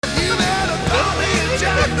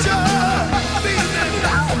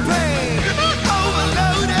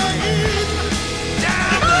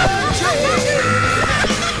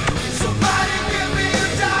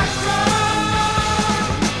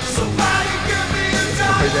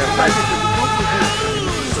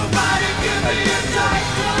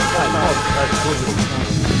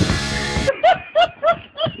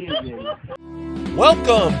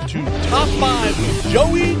Welcome to Top 5 with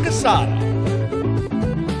Joey Casada.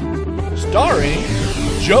 Starring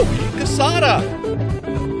Joey Casada.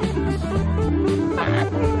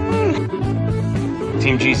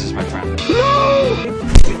 Team Jesus, my friend.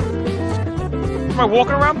 Am I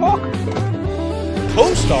walking around park?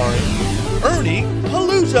 Co-starring Ernie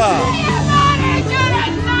Palooza.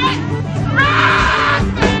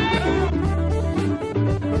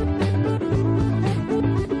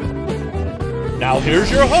 Now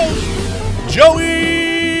here's your host,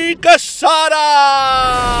 Joey Casada.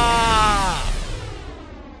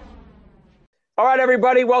 All right,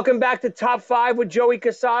 everybody, welcome back to Top 5 with Joey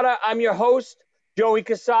Casada. I'm your host, Joey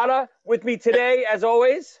Casada. With me today, as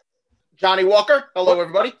always, Johnny Walker. Hello,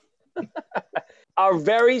 everybody. our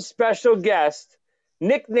very special guest,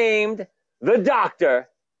 nicknamed The Doctor,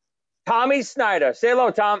 Tommy Snyder. Say hello,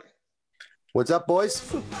 Tom. What's up, boys?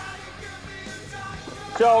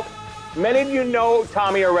 So, many of you know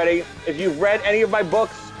Tommy already. If you've read any of my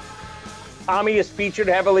books, Tommy is featured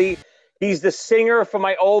heavily. He's the singer for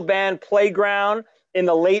my old band Playground in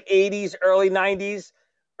the late 80s, early 90s.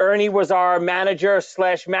 Ernie was our manager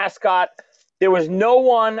 / mascot. There was no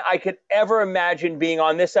one I could ever imagine being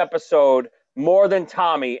on this episode more than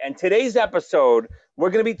Tommy. And today's episode,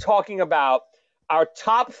 we're going to be talking about our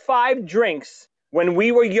top 5 drinks when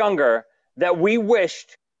we were younger that we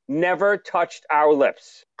wished never touched our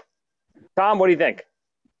lips. Tom, what do you think?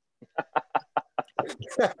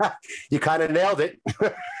 You kind of nailed it.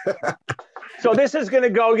 So this is going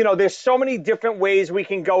to go, there's so many different ways we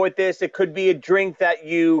can go with this. It could be a drink that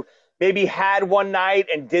you maybe had one night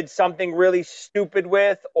and did something really stupid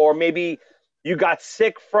with, or maybe you got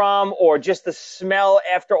sick from, or just the smell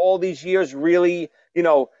after all these years really,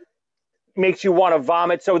 makes you want to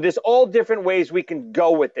vomit. So there's all different ways we can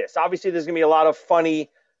go with this. Obviously, there's going to be a lot of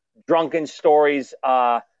funny, drunken stories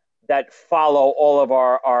that follow all of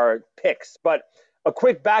our picks. But a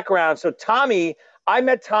quick background. So I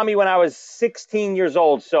met Tommy when I was 16 years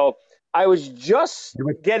old. So I was just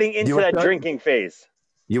getting into that drinking phase.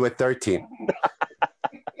 You were 13.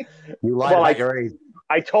 You lied about your age.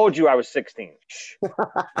 I told you I was 16.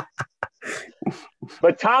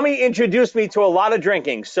 But Tommy introduced me to a lot of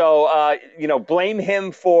drinking. So, blame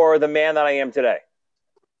him for the man that I am today.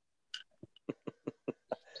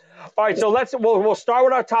 All right, so we'll start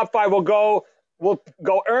with our top 5. We'll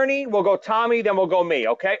go Ernie, we'll go Tommy, then we'll go me.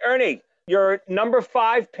 Okay, Ernie, your number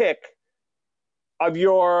 5 pick of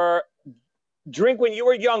your drink when you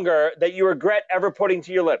were younger that you regret ever putting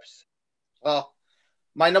to your lips. Well,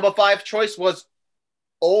 my number 5 choice was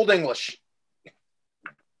Old English.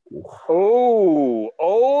 Oh,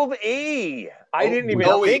 Old E. I didn't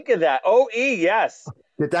even think of that. O-E, yes.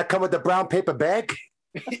 Did that come with the brown paper bag?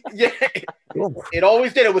 Yeah, it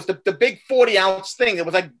always did. It was the big 40-ounce thing. It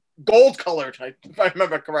was like gold colored, if I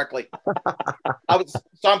remember correctly.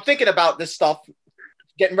 I'm thinking about this stuff,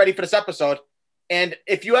 getting ready for this episode. And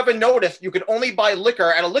if you ever noticed, you could only buy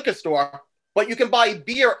liquor at a liquor store, but you can buy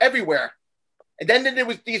beer everywhere. And then there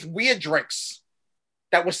was these weird drinks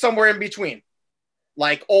that was somewhere in between,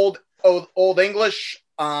 like Old English,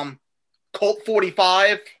 Colt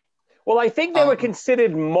 45. Well, I think they were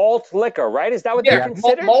considered malt liquor, right? Is that what they're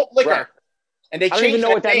considered? Malt liquor. Right. And they changed I don't even know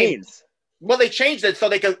what that means. Well, they changed it so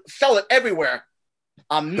they could sell it everywhere.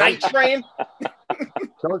 Night Train.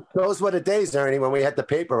 Those were the days, Ernie, when we had the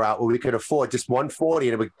paper out where we could afford just 140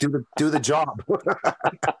 and it would do the job.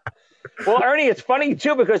 Well, Ernie, it's funny,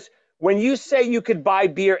 too, because when you say you could buy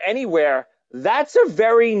beer anywhere, that's a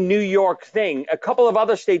very New York thing. A couple of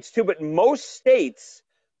other states, too, but most states,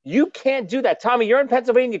 you can't do that. Tommy, you're in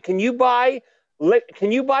Pennsylvania. Can you buy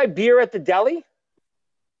beer at the deli?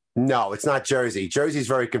 No, it's not Jersey. Jersey's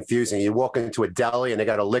very confusing. You walk into a deli and they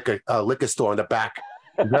got a liquor store in the back.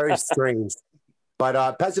 Very strange.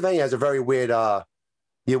 But Pennsylvania has a very weird.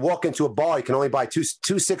 You walk into a bar, you can only buy two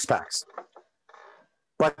 6-packs.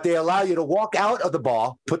 But they allow you to walk out of the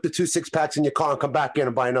bar, put the 2 6-packs in your car, and come back in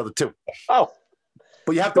and buy another 2. Oh,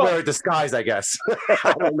 but you have to wear a disguise, I guess.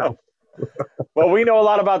 I don't know. Well, we know a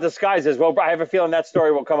lot about disguises. Well, I have a feeling that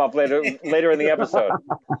story will come up later in the episode.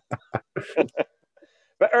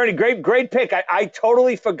 But Ernie, great pick. I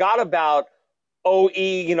totally forgot about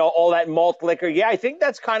OE, all that malt liquor. Yeah, I think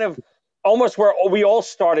that's kind of almost where we all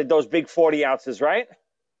started, those big 40 ounces, right?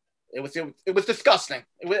 It was disgusting.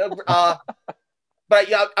 But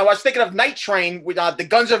yeah, I was thinking of Night Train with the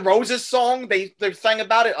Guns N' Roses song. They sang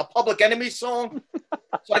about it, a Public Enemy song.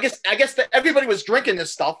 So I guess that everybody was drinking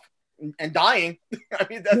this stuff and dying. I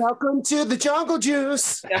mean, Welcome to the Jungle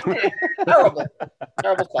Juice. Terrible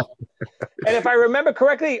stuff. And if I remember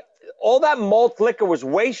correctly, all that malt liquor was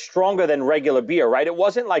way stronger than regular beer, right? It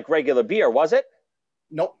wasn't like regular beer, was it?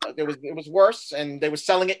 Nope, it was worse, and they were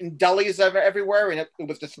selling it in delis everywhere, and it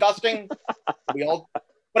was disgusting. But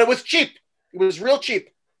it was cheap. It was real cheap.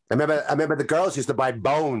 I remember the girls used to buy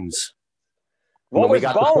Bones. What was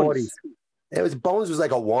Bones? Bones was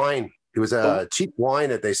like a wine. It was a cheap wine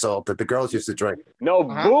that they sold that the girls used to drink. No,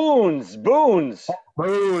 Boons, Boons,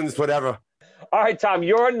 whatever. All right, Tom,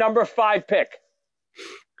 your number 5 pick.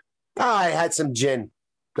 I had some gin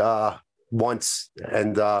once,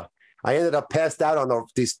 and I ended up passed out on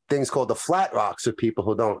these things called the Flat Rocks. For people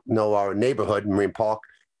who don't know our neighborhood, Marine Park,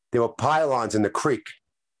 there were pylons in the creek.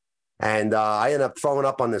 And I ended up throwing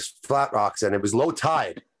up on this Flat Rocks, and it was low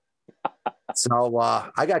tide. So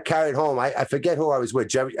I got carried home. I forget who I was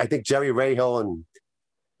with. I think Jerry Rahill and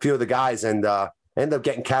a few of the guys, and ended up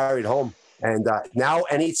getting carried home. And now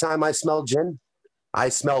anytime I smell gin, I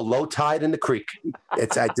smell low tide in the creek. I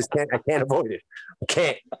can't avoid it.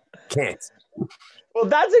 Can't. Well,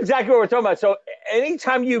 that's exactly what we're talking about. So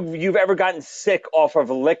anytime you've ever gotten sick off of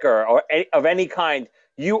liquor or of any kind,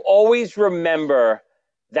 you always remember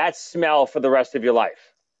that smell for the rest of your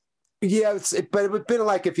life. Yeah, but it would be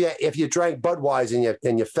like if you drank Budweiser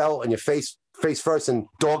and you fell on your face first in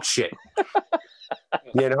dog shit.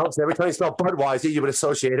 So every time you smell Budweiser, you would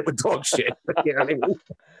associate it with dog shit. You know what I mean?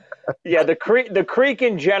 Yeah, the creek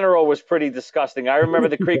in general was pretty disgusting. I remember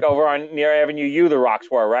the creek over on near Avenue U. The rocks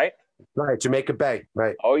were right. Right, Jamaica Bay.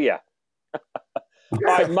 Right. Oh yeah. All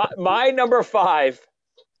right, my number 5.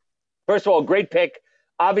 First of all, great pick.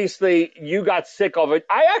 Obviously, you got sick of it.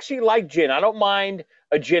 I actually like gin. I don't mind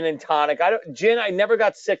a gin and tonic. I never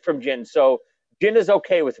got sick from gin, so gin is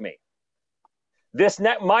okay with me.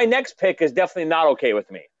 My next pick is definitely not okay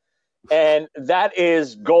with me, and that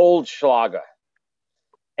is Goldschlager.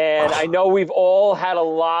 And I know we've all had a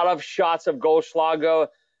lot of shots of Goldschlager.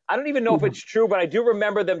 I don't even know if it's true, but I do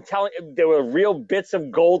remember them telling there were real bits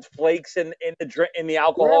of gold flakes in the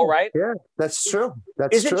alcohol, right? Yeah, that's true.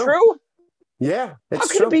 Is it true? Yeah, it's How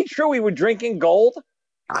true. could it be true? We were drinking gold.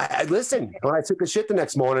 I listen. When I took a shit the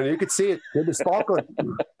next morning, you could see it. It was sparkling.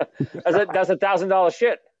 That's $1,000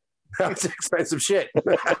 shit. That's expensive shit.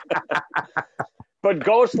 But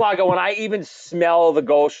Goldschlager, when I even smell the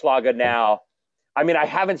Goldschlager now, I mean, I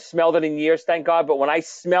haven't smelled it in years, thank God. But when I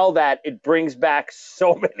smell that, it brings back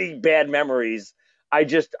so many bad memories. I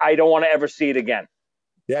don't want to ever see it again.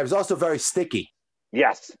 Yeah, it was also very sticky.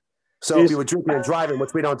 Yes. So if you were drinking and driving,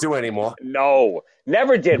 which we don't do anymore. No,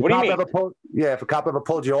 never did. What do you mean? If a cop ever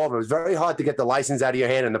pulled you over, it was very hard to get the license out of your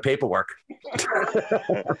hand and the paperwork.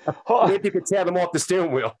 Maybe you could tear them off the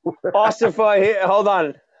steering wheel. Austin, hold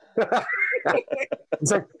on.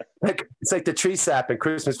 It's like the tree sap in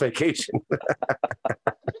Christmas Vacation.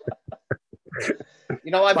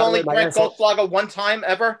 I've only drank Goldschlager one time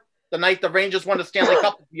ever. The night the Rangers won the Stanley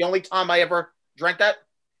Cup. The only time I ever drank that.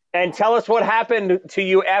 And tell us what happened to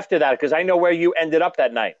you after that, because I know where you ended up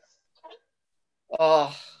that night.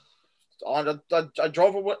 I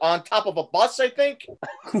drove on top of a bus, I think,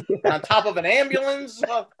 on top of an ambulance.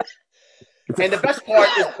 And the best part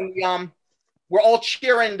is we're all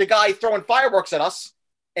cheering the guy throwing fireworks at us,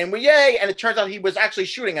 and yay! And it turns out he was actually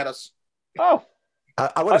shooting at us. Oh,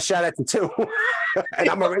 I would have shot at you too, and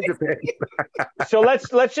I'm a Ranger fan. So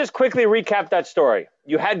let's just quickly recap that story.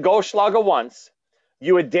 You had Goldschlager once.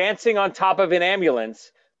 You were dancing on top of an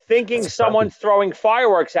ambulance, thinking someone's throwing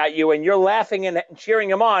fireworks at you, and you're laughing and cheering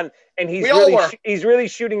him on, and he's really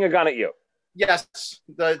shooting a gun at you. Yes,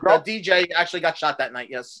 the DJ actually got shot that night.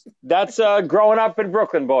 Yes, that's growing up in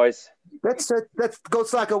Brooklyn, boys. That's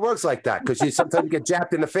Goldschlager works like that because you sometimes get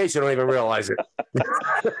jabbed in the face, you don't even realize it.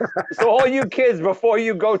 So all you kids, before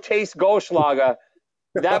you go taste Goldschlager,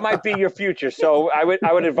 that might be your future. So I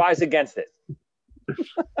would advise against it.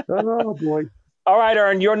 Oh boy. All right,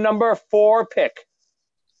 Ern, your number 4 pick.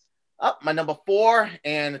 My number 4,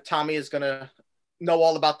 and Tommy is going to know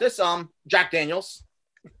all about this. Jack Daniels.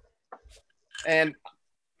 And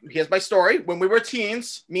here's my story. When we were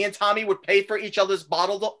teens, me and Tommy would pay for each other's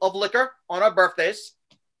bottle of liquor on our birthdays.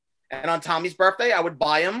 And on Tommy's birthday, I would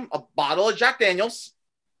buy him a bottle of Jack Daniels.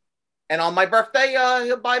 And on my birthday,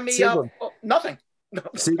 he'll buy me nothing.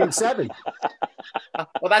 Seagram 7.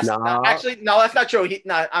 Well, that's actually no, that's not true.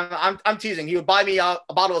 I'm teasing. He would buy me a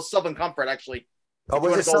bottle of Southern Comfort. Actually,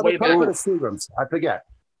 was it Southern Comfort or Seagrams? I forget.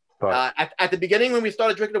 Right. At the beginning when we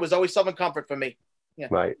started drinking, it was always Southern Comfort for me. Yeah.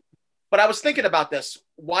 Right. But I was thinking about this,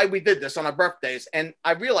 why we did this on our birthdays, and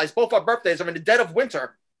I realized both our birthdays are in the dead of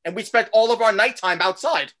winter, and we spent all of our nighttime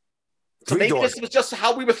outside. So maybe this was just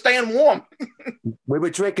how we were staying warm. We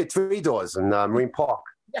would drink at Three Doors in Marine Park.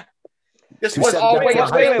 Yeah. This was our way of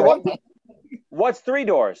staying warm. What's Three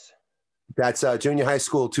Doors? That's junior high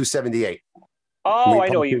school, 278. Oh, I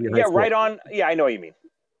know what you mean. Yeah, right on. Yeah, I know what you mean.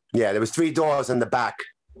 Yeah, there was 3 doors in the back.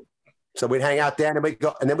 So we'd hang out there,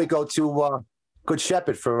 and then we'd go to Good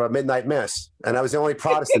Shepherd for midnight mass. And I was the only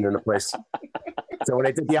Protestant in the place. So when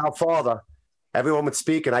they did the Our Father, everyone would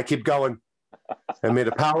speak, and I keep going. And may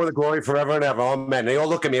the power of the glory forever and ever. Amen. They all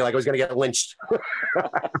look at me like I was going to get lynched.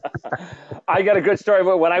 I got a good story.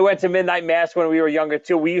 But when I went to midnight mass when we were younger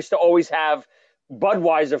too, we used to always have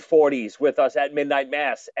Budweiser 40s with us at midnight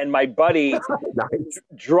mass, and my buddy Nice.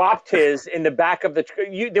 dropped his in the back of the.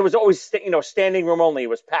 There was always standing room only. It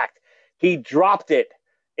was packed. He dropped it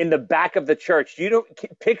in the back of the church. You don't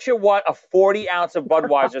picture what a 40 ounce of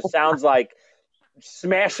Budweiser sounds like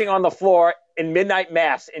smashing on the floor in midnight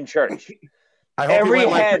mass in church. I hope Every you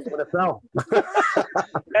went head- like this when it fell.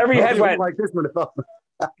 Every I hope head you went. like this when it fell.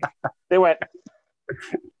 They went.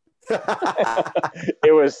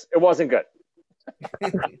 It wasn't good.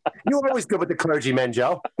 You were always good with the clergymen,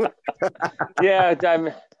 Joe. Yeah,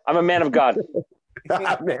 I'm a man of God.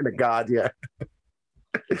 Man of God, yeah.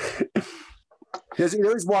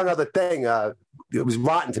 There's one other thing. It was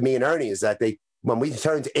rotten to me and Ernie is that when we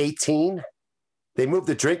turned 18, they moved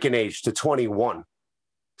the drinking age to 21.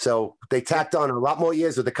 So they tacked on a lot more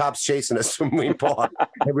years with the cops chasing us from Marine Park.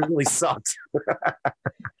 It really sucked.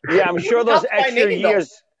 Yeah, I'm sure those That's my extra name, though.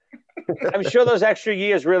 years. I'm sure those extra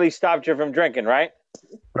years really stopped you from drinking, right?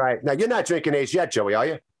 Right. Now, you're not drinking age yet, Joey, are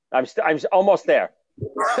you? I'm almost there.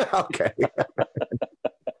 Okay.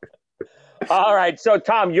 All right. So,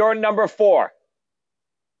 Tom, you're number 4.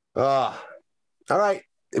 All right.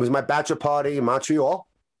 It was my bachelor party in Montreal.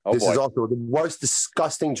 Oh, This boy. is also the worst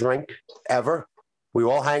disgusting drink ever. We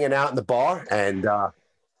were all hanging out in the bar, and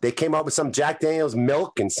they came up with some Jack Daniels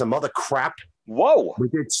milk and some other crap. Whoa.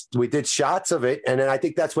 We did shots of it, and then I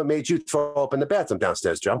think that's what made you throw up in the bathroom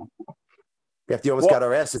downstairs, Joe. After you almost got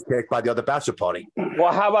our asses kicked by the other bachelor party.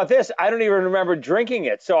 Well, how about this? I don't even remember drinking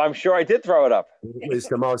it, so I'm sure I did throw it up. It was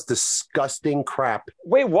the most disgusting crap.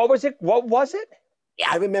 Wait, what was it? What was it? Yeah,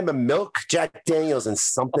 I remember milk, Jack Daniels, and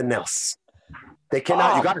something else. They came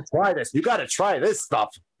out, you got to try this. You got to try this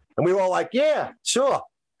stuff. And we were all like, yeah, sure.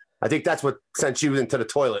 I think that's what sent you into the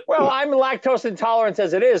toilet. Well, I'm lactose intolerant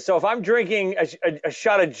as it is, so if I'm drinking a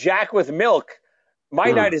shot of Jack with milk,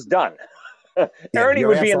 my night is done. Ernie your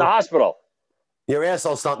would be in the asshole- hospital. Your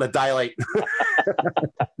asshole's starting to dilate.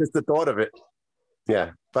 Just the thought of it.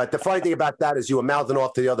 Yeah. But the funny thing about that is you were mouthing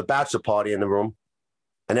off to the other bachelor party in the room.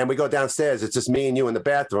 And then we go downstairs. It's just me and you in the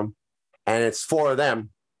bathroom. And it's 4 of them.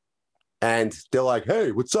 And they're like,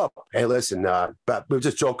 hey, what's up? Hey, listen, but we were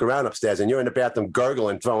just joking around upstairs. And you're in the bathroom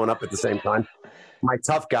gurgling, throwing up at the same time. My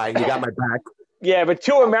tough guy, you got my back. Yeah, but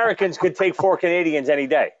 2 Americans could take 4 Canadians any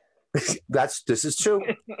day. This is true.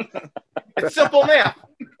 It's simple math.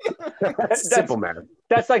 That's simple, man.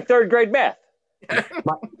 That's like 3rd grade math.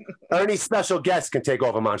 Ernie's special guest can take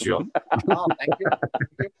over Montreal. Oh, thank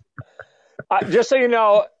you. Just so you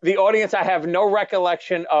know, the audience, I have no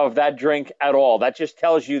recollection of that drink at all. That just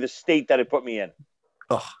tells you the state that it put me in.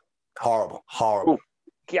 Oh, horrible, horrible. Ooh,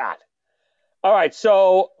 God. All right,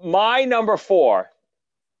 so my number 4,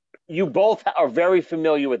 you both are very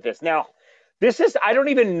familiar with this. Now, I don't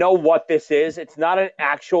even know what this is. It's not an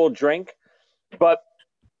actual drink, but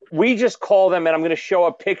we just call them, and I'm going to show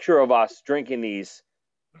a picture of us drinking these,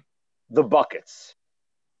 the buckets.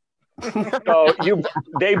 So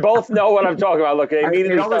they both know what I'm talking about. Look, they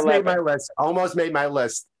immediately It almost start made laughing. my list. Almost made my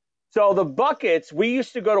list. So the buckets, we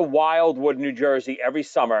used to go to Wildwood, New Jersey every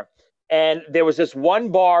summer. And there was this one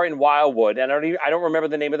bar in Wildwood, and I don't remember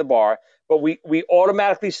the name of the bar, but we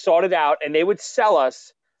automatically sought it out, and they would sell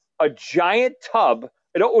us a giant tub.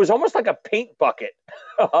 It was almost like a paint bucket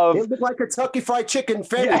of It looked like a Kentucky Fried Chicken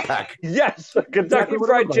family pack. yes, a Kentucky Exactly what it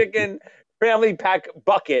Fried looked like. Chicken family pack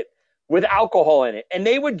bucket with alcohol in it. And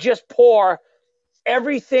they would just pour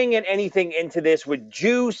everything and anything into this with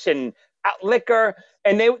juice and liquor.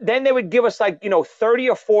 And then they would give us 30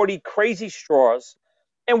 or 40 crazy straws.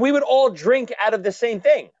 And we would all drink out of the same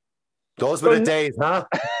thing. Those were the days, huh?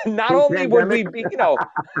 Not only would we be,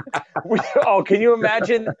 can you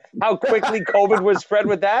imagine how quickly COVID was spread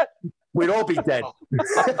with that? We'd all be dead.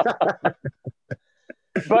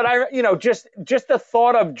 But just the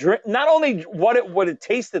thought of not only what it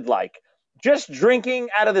tasted like, just drinking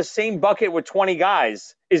out of the same bucket with 20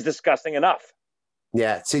 guys is disgusting enough.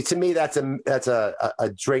 Yeah. See, to me, that's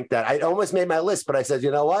a drink that I almost made my list, but I said,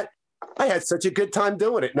 you know what? I had such a good time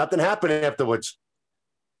doing it. Nothing happened afterwards.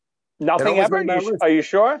 Nothing ever? Are you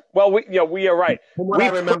sure? Well, we are right. From what I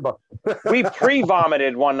remember. We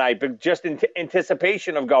pre-vomited one night, but just in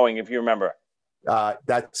anticipation of going, if you remember.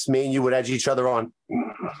 That's me and you would edge each other on.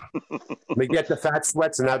 We get the fat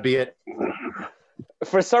sweats and that'd be it.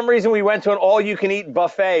 For some reason, we went to an all-you-can-eat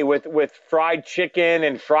buffet with fried chicken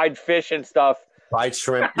and fried fish and stuff. Fried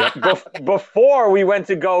shrimp. Yep. Before we went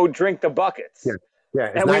to go drink the buckets. Yeah,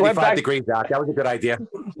 it's 95 degrees out. That was a good idea.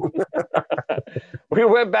 We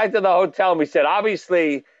went back to the hotel and we said,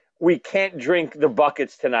 obviously, we can't drink the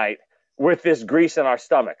buckets tonight with this grease in our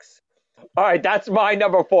stomachs. All right, that's my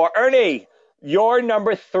number 4. Ernie, your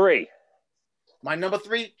number 3. My number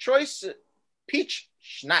 3 choice, peach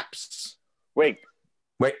schnapps. Wait.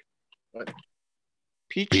 What?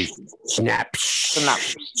 Peach schnapps.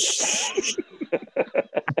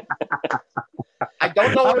 I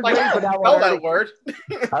don't know if I spell that word.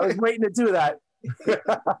 I was waiting to do that.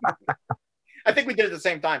 I think we did it at the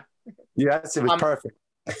same time. Yes, it was perfect.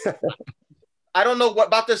 I don't know what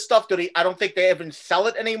about this stuff. I don't think they even sell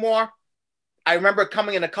it anymore. I remember it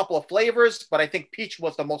coming in a couple of flavors, but I think peach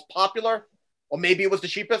was the most popular, or maybe it was the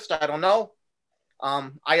cheapest. I don't know.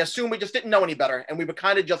 I assume we just didn't know any better, and we were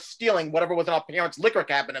kind of just stealing whatever was in our parents' liquor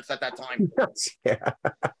cabinets at that time. Yeah.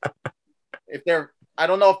 I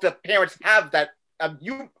don't know if the parents have that. I'm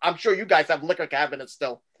sure you guys have liquor cabinets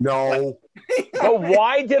still. No. But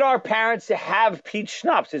why did our parents have peach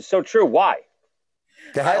schnapps? It's so true. Why?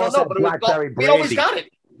 I don't know, but blackberry brandy. We always got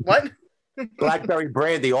it. What? Blackberry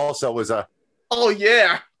brandy also was a. Oh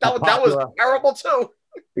yeah, that was terrible too.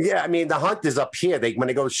 Yeah, I mean the hunt is up here. When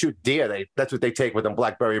they go shoot deer, that's what they take with them,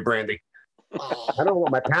 blackberry brandy. Oh. I don't know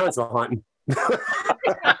what my parents were hunting.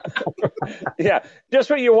 Yeah, just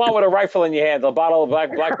what you want with a rifle in your hand, a bottle of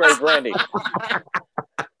blackberry brandy.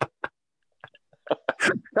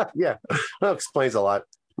 Yeah, that explains a lot.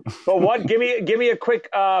 But what? Give me a quick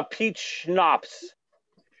peach schnapps.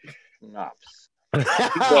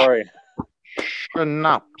 Sorry.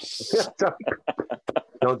 Schnapps.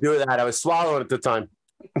 Don't do that. I was swallowing at the time.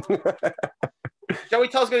 Joey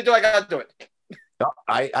tells me to do. I gotta do it. Oh,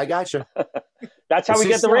 I got you. That's how we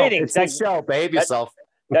get the ratings. It's a show. Behave yourself.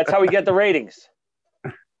 That's how we get the ratings.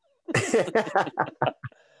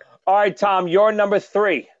 All right, Tom, you're number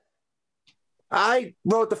 3. I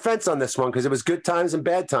rode the fence on this one because it was good times and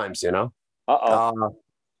bad times, you know.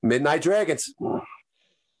 Midnight Dragons.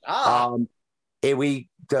 The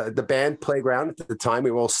band Playground at the time,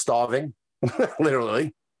 we were all starving,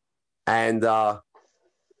 literally, and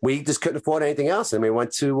we just couldn't afford anything else, and we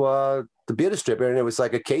went to the beer distributor, and it was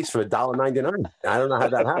like a case for $1.99. I don't know how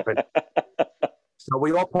that happened. So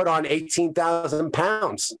we all put on 18,000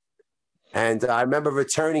 pounds, and I remember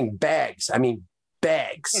returning bags. I mean,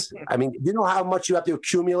 bags. I mean, you know how much you have to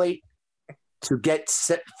accumulate to get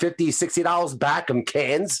 $50, $60 back in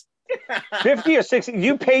cans? 50 or 60.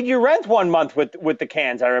 You paid your rent one month with the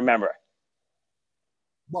cans, I remember.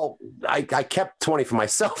 Well, I kept 20 for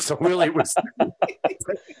myself, so really it was.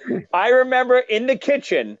 I remember in the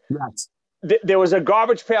kitchen, yes. There was a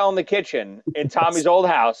garbage pail in the kitchen in Tommy's old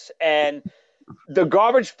house, and the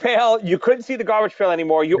garbage pail, you couldn't see the garbage pail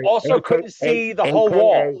anymore. You also couldn't see the whole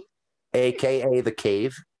wall. AKA the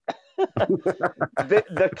cave.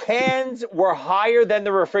 The cans were higher than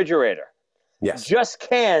the refrigerator. Yes. Just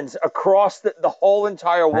cans across the whole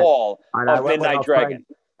entire wall of Midnight Dragon.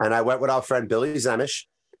 And I went with our friend Billy Zemish,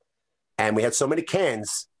 and we had so many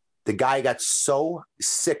cans. The guy got so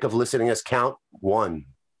sick of listening us count 1,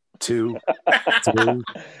 2, 3.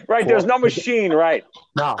 Right, there's no machine, right?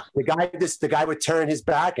 No, the guy would turn his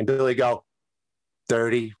back, and Billy go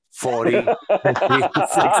 30, 40, 50, 60.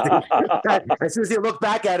 As soon as he looked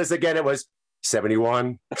back at us again, it was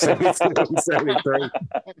 71, 72, 73.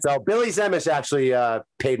 So Billy Zemish actually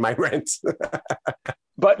paid my rent.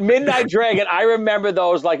 But Midnight Dragon, I remember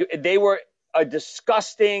those like they were a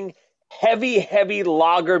disgusting, heavy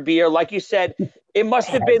lager beer. Like you said, it must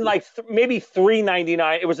have been like maybe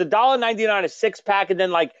 $3.99. It was $1.99 a 6-pack, and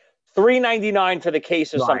then like $3.99 for the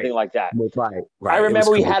case or something like that. Right. I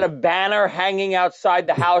remember we had a banner hanging outside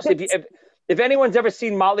the house. If anyone's ever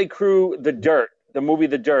seen Motley Crue, the movie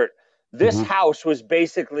The Dirt, this house was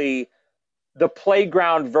basically the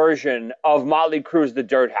playground version of Motley Crue's The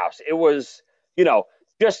Dirt House. It was,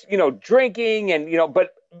 just, drinking and, but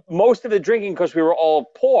most of the drinking, because we were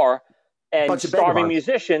all poor and starving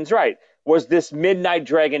musicians, right, was this Midnight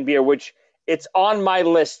Dragon beer, which it's on my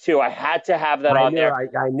list too. I had to have that on there.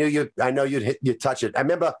 I know you'd touch it. I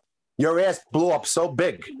remember your ass blew up so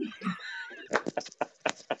big.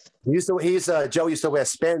 Joe used to wear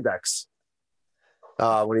spandex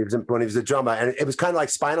when he was a drummer, and it was kind of like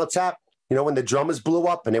Spinal Tap. You know, when the drummers blew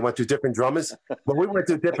up and they went through different drummers, but we went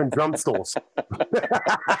through different drum stools.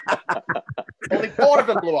 Only part of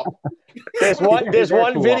it blew up. There's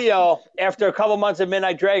one video after a couple months of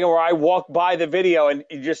Midnight Dragon where I walk by the video and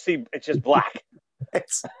you just see it's just black.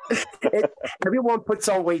 Everyone puts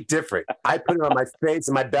on weight different. I put it on my face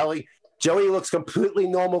and my belly. Joey looks completely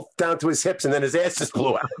normal down to his hips, and then his ass just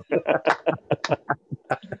blew out.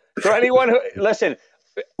 For anyone who listen,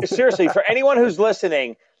 seriously, for anyone who's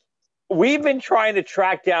listening, we've been trying to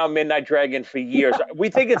track down Midnight Dragon for years. We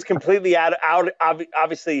think it's completely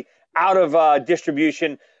obviously out of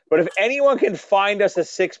distribution. But if anyone can find us a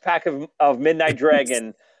 6-pack of Midnight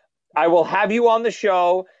Dragon, I will have you on the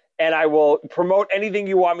show and I will promote anything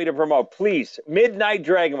you want me to promote. Please, Midnight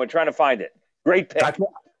Dragon. We're trying to find it. Great pick.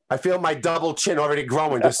 I feel my double chin already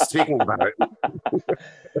growing just speaking about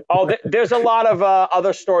it. There's a lot of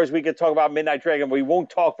other stories we could talk about Midnight Dragon. But we won't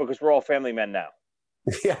talk because we're all family men now.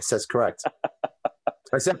 Yes, that's correct.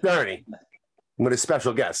 Except Ernie, with a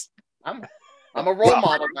special guest. I'm a role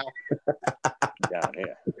model now. Down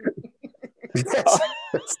here. Yes.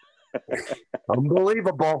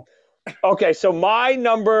 Unbelievable. Okay, so I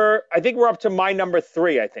think we're up to my number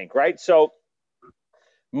 3, I think, right? So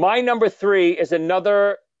my number 3 is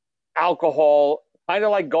another alcohol, kind of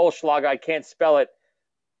like Goldschlager. I can't spell it.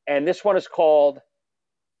 And this one is called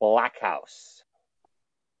Black House.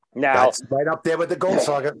 Now, that's right up there with the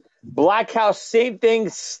Goldschlager. Black House, same thing,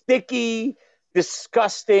 sticky,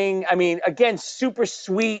 disgusting. I mean, again, super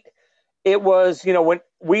sweet. It was, when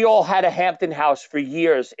we all had a Hampton house for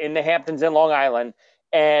years in the Hamptons in Long Island,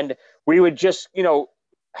 and we would just,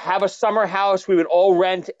 have a summer house. We would all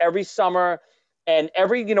rent every summer, and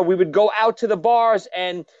we would go out to the bars,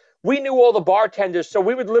 and we knew all the bartenders. So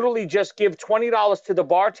we would literally just give $20 to the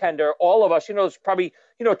bartender, all of us, it's probably,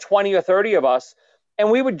 20 or 30 of us. And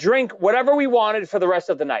we would drink whatever we wanted for the rest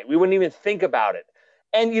of the night. We wouldn't even think about it.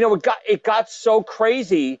 And, it got so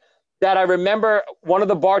crazy that I remember one of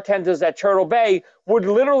the bartenders at Turtle Bay would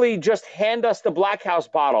literally just hand us the Black House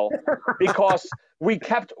bottle because we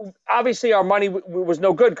kept, obviously our money was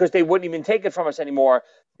no good because they wouldn't even take it from us anymore.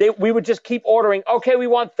 We would just keep ordering, okay, we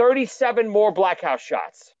want 37 more Black House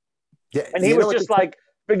shots. Yeah, and he was just like,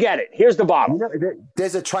 forget it. Here's the bottle.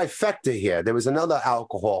 There's a trifecta here. There was another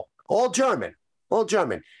alcohol, all German,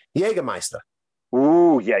 Jägermeister.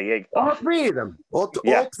 Ooh, yeah. All 3 of them. All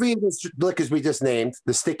 3 of the liquors we just named.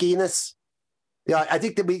 The stickiness. Yeah, I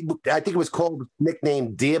think it was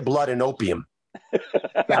nicknamed Deer Blood and Opium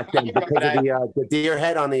back then because of the deer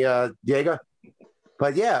head on the Jaeger.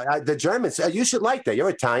 But yeah, the Germans. You should like that. You're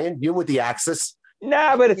Italian. You with the Axis.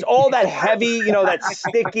 Nah, but it's all that heavy. That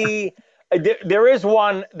sticky. There is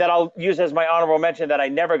one that I'll use as my honorable mention that I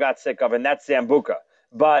never got sick of, and that's Sambuca.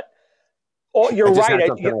 But you're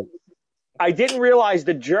right. I didn't realize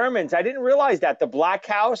the Germans. I didn't realize that the Black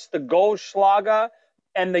House, the Goldschlager,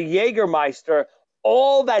 and the Jägermeister.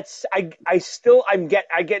 All that's I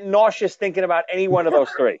get nauseous thinking about any one of those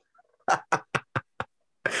 3.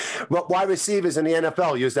 Well, wide receivers in the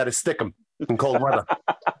NFL use that to stick them in cold weather.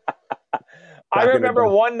 I remember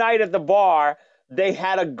one night at the bar, they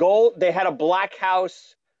had a Black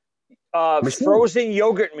House frozen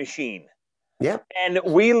yogurt machine. Yeah. And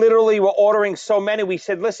we literally were ordering so many. We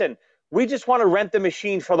said, listen, we just want to rent the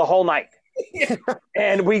machine for the whole night.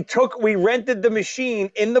 And we rented the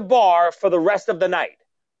machine in the bar for the rest of the night.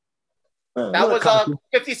 That was a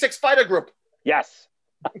 56 fighter group. Yes.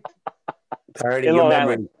 Already,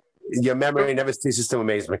 your memory never ceases to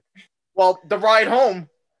amaze me. Well, the ride home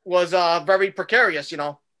was very precarious,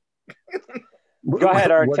 Go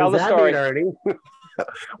ahead, Ernie. Tell the story. Ernie?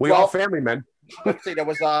 We all family men. Let's see. There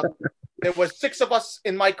was 6 of us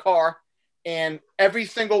in my car, and every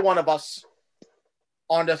single one of us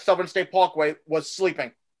on the Southern State Parkway was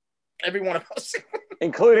sleeping. Every one of us,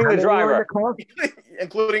 including the driver,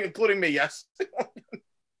 including me. Yes.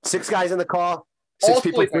 6 guys in the car. 6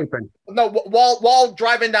 people sleeping. No, while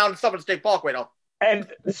driving down Southern State Parkway, though. And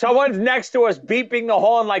someone's next to us beeping the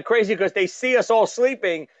horn like crazy because they see us all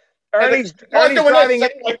sleeping. Ernie's driving.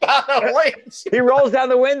 He rolls down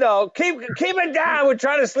the window. Keep it down. We're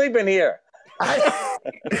trying to sleep in here.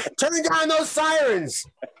 Turn down those sirens.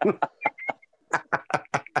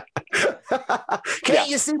 Can't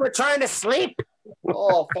you see we're trying to sleep?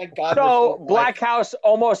 Oh, thank God. So Black House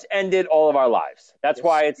almost ended all of our lives. That's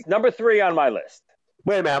why it's number 3 on my list.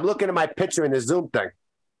 Wait a minute. I'm looking at my picture in the Zoom thing.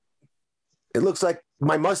 It looks like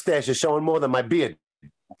my mustache is showing more than my beard.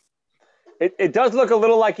 It does look a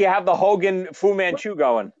little like you have the Hogan Fu Manchu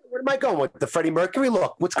going. Where am I going with the Freddie Mercury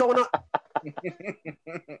look? What's going on?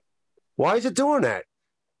 Why is it doing that?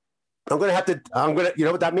 You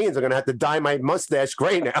know what that means? I'm gonna have to dye my mustache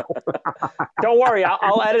gray now. Don't worry,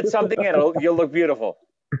 I'll edit something in. You'll look beautiful.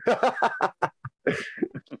 All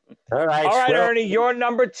right. All right, well, Ernie, you're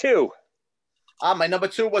number 2. My number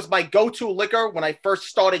 2 was my go-to liquor when I first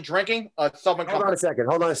started drinking. Southern Hold on Comfort.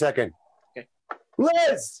 a second. Okay.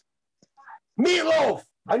 Liz, Meatloaf.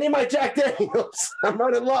 I need my Jack Daniels. I'm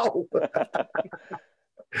running low.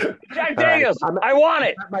 Jack Daniels, right. I want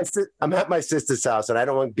it. I'm at my sister's house, and I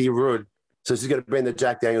don't want to be rude, so she's gonna bring the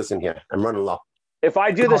Jack Daniels in here. I'm running low. If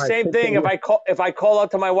I do the All right, same thing, if I call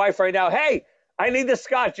out to my wife right now, hey, I need the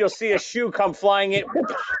scotch, you'll see a shoe come flying in.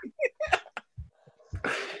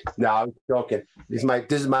 No, I'm joking. This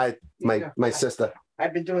is my sister.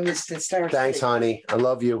 I've been doing this since Thursday. Thanks, honey. I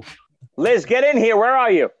love you. Liz, get in here. Where are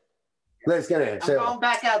you? Liz, get in. I'm going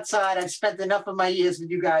back outside. I've spent enough of my years with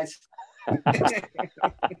you guys. After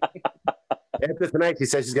tonight, she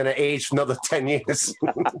says she's going to age for another 10 years.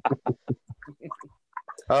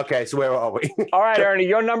 Okay, so where are we? All right, Ernie,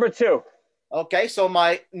 you're number 2. Okay, so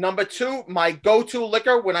my number 2, my go-to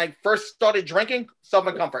liquor when I first started drinking,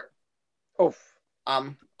 Southern Comfort. Oof.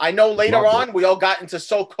 I know later Love on we all got into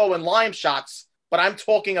SoCo and lime shots, but I'm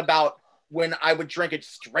talking about when I would drink it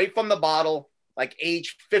straight from the bottle, like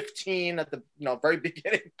age 15 at the very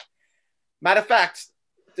beginning. Matter of fact,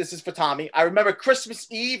 this is for Tommy. I remember Christmas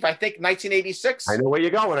Eve, I think 1986. I know where you're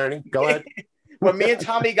going, Ernie. Go ahead. When me and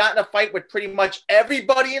Tommy got in a fight with pretty much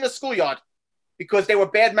everybody in the schoolyard because they were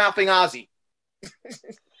bad-mouthing Ozzy.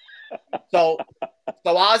 So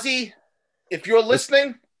Ozzy, if you're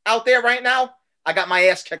listening out there right now, I got my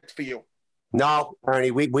ass kicked for you. No, Ernie,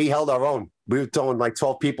 we held our own. We were throwing like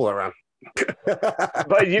 12 people around.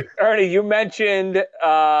 But Ernie, you mentioned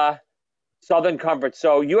Southern Comfort.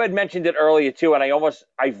 So you had mentioned it earlier too, and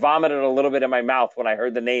I vomited a little bit in my mouth when I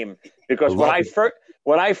heard the name because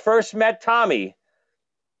when I first met Tommy,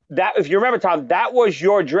 that, if you remember, Tom, that was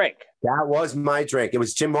your drink. That was my drink. It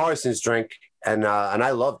was Jim Morrison's drink, and I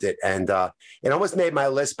loved it. And it almost made my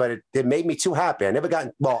list, but it made me too happy.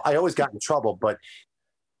 I always got in trouble, but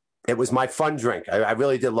it was my fun drink. I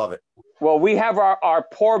really did love it. Well, we have our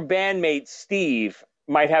poor bandmate, Steve,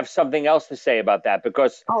 might have something else to say about that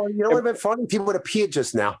because... Oh, you know what would have been funny? People would have appeared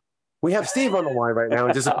just now. We have Steve on the line right now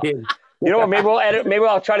and just appeared. You know what? Maybe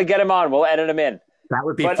I'll try to get him on. We'll edit him in. That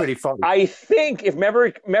would be pretty funny. I think, if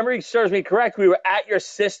memory serves me correct, we were at your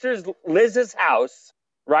sister's, Liz's house,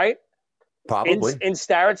 right? Probably. In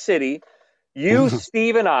Starrett City. You,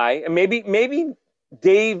 Steve, and I, and maybe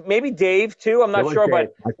Dave too. I'm not sure,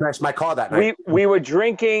 but I crashed my car that night. We were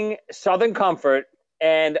drinking Southern Comfort,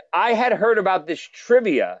 and I had heard about this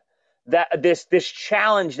trivia, that this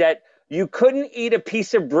challenge that you couldn't eat a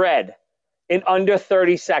piece of bread in under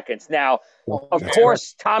 30 seconds. Now, of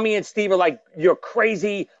course, Tommy and Steve are like, "You're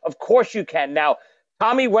crazy. Of course you can." Now,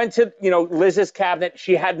 Tommy went to Liz's cabinet.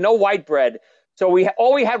 She had no white bread, so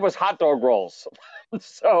all we had was hot dog rolls.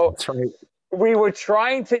 So that's right. We were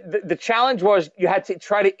trying to. The challenge was you had to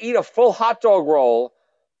try to eat a full hot dog roll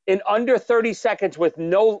in under 30 seconds with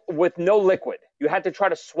no liquid. You had to try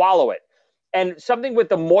to swallow it, and something with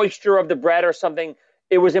the moisture of the bread or something.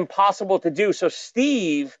 It was impossible to do. So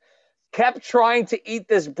Steve kept trying to eat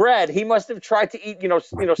this bread. He must have tried to eat,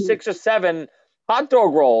 6 or 7 hot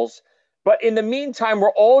dog rolls. But in the meantime,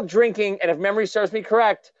 we're all drinking, and if memory serves me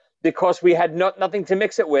correct, because we had nothing to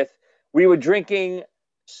mix it with, we were drinking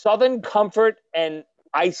Southern Comfort and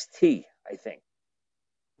iced tea, I think.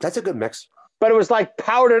 That's a good mix. But it was like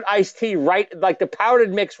powdered iced tea, right? Like the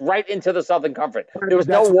powdered mix right into the Southern Comfort. There was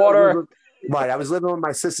no water. Right. I was living with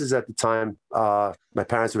my sisters at the time. My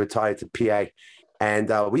parents were retired to PA. And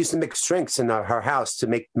we used to mix drinks in her house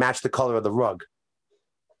to match the color of the rug.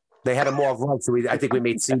 They had a mauve rug, so I think we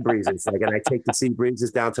made sea breezes. And I take the sea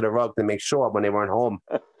breezes down to the rug to make sure when they weren't home,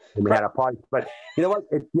 and we had a party. But you know what?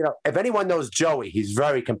 If anyone knows Joey, he's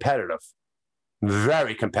very competitive.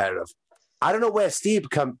 Very competitive. I don't know where Steve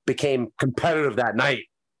became competitive that night,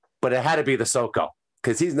 but it had to be the SoCo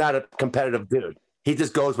because he's not a competitive dude. He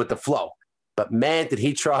just goes with the flow. But man, did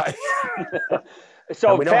he try!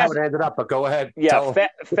 So we know how it ended up, but go ahead. Yeah,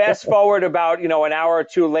 fast forward about an hour or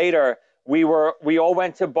two later, we all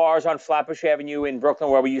went to bars on Flatbush Avenue in Brooklyn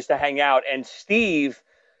where we used to hang out, and Steve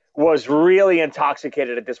was really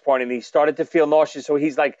intoxicated at this point, and he started to feel nauseous. So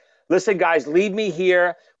he's like, "Listen, guys, leave me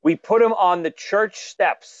here." We put him on the church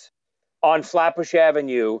steps on Flatbush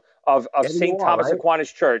Avenue of St. Thomas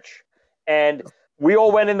Aquinas Church, and we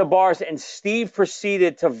all went in the bars, and Steve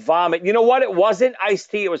proceeded to vomit. You know what? It wasn't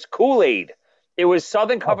iced tea; it was Kool-Aid. It was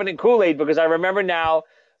Southern Comfort and Kool-Aid because I remember now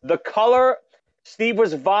the color. Steve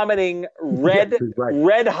was vomiting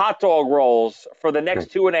red hot dog rolls for the next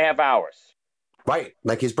 2.5 hours. Right,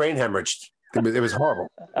 like his brain hemorrhaged. It was horrible.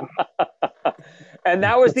 And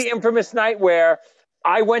that was the infamous night where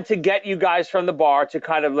I went to get you guys from the bar to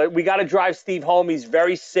kind of, we got to drive Steve home. He's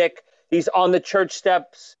very sick. He's on the church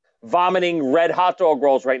steps vomiting red hot dog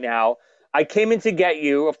rolls right now. I came in to get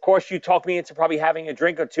you. Of course, you talked me into probably having a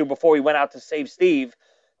drink or two before we went out to save Steve.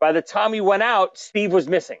 By the time we went out, Steve was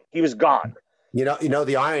missing. He was gone. You know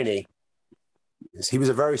the irony is he was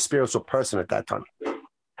a very spiritual person at that time.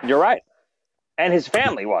 You're right. And his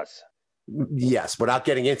family was. Yes, without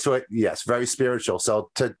getting into it, yes, very spiritual. So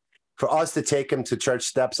for us to take him to church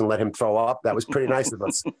steps and let him throw up, that was pretty nice of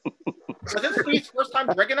us. Was this Steve's first time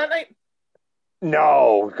drinking that night?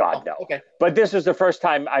 No, God, no. Okay. But this was the first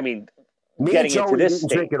time, I mean, Me getting and Joey into this didn't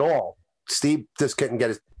state. drink at all. Steve just couldn't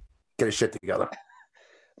get his shit together.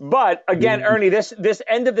 But again, Ernie, this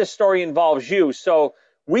end of this story involves you. So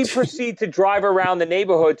we proceed to drive around the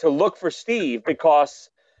neighborhood to look for Steve because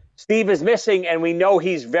Steve is missing and we know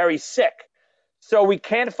he's very sick. So we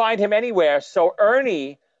can't find him anywhere. So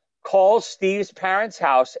Ernie calls Steve's parents'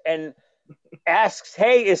 house and asks,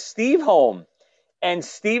 hey, is Steve home? And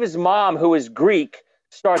Steve's mom, who is Greek,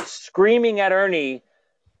 starts screaming at Ernie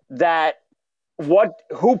that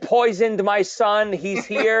who poisoned my son? He's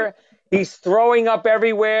here. He's throwing up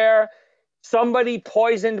everywhere. Somebody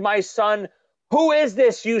poisoned my son. Who is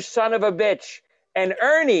this, you son of a bitch? And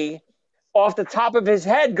Ernie, off the top of his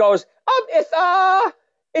head, goes,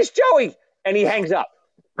 it's Joey. And he hangs up.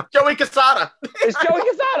 Joey Casada. It's Joey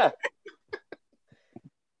Casada.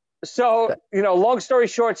 So, long story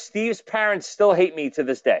short, Steve's parents still hate me to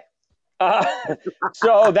this day.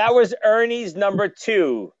 So that was Ernie's number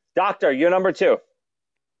 2. Doctor, you're number 2.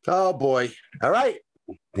 Oh, boy. All right.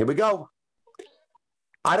 Here we go.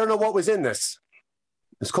 I don't know what was in this.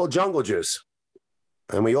 It's called Jungle Juice.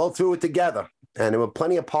 And we all threw it together. And there were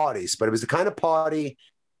plenty of parties. But it was the kind of party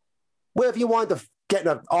where if you wanted to get in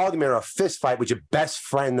an argument or a fist fight with your best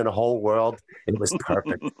friend in the whole world, it was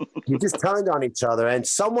perfect. You just turned on each other. And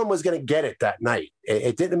someone was going to get it that night.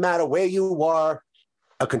 It didn't matter where you were,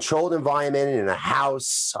 a controlled environment, in a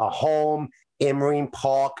house, a home, in Marine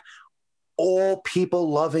Park, all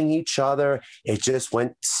people loving each other. It just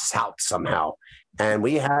went south somehow. And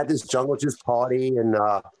we had this Jungle Juice party in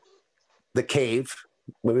the cave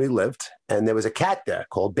where we lived. And there was a cat there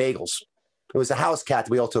called Bagels. It was a house cat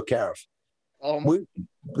that we all took care of. When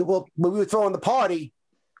we were throwing the party,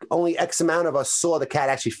 only X amount of us saw the cat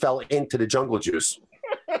actually fell into the Jungle Juice.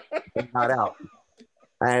 Got out.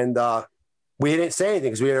 And we didn't say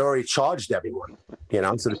anything because we had already charged everyone,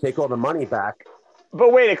 so to take all the money back.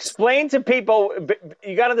 But wait, explain to people,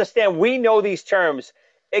 you got to understand, we know these terms.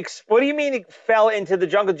 What do you mean it fell into the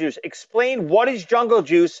Jungle Juice? Explain what is Jungle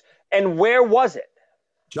Juice and where was it?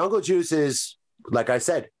 Jungle Juice is, like I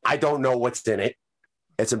said, I don't know what's in it.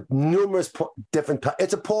 It's a numerous different,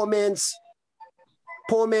 it's a poor man's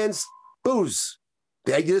booze.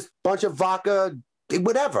 They just bunch of vodka,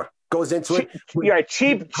 whatever goes into it. Yeah,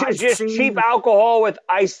 cheap alcohol with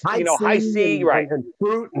ice, high C, right. And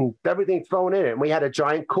fruit and everything thrown in it. And we had a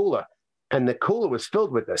giant cooler and the cooler was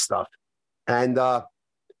filled with this stuff. And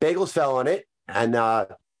Bagels fell on it. And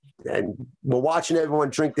we're watching everyone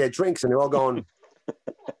drink their drinks and they're all going,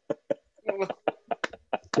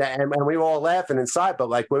 and we were all laughing inside, but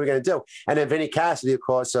like, what are we going to do? And then Vinny Cassidy, of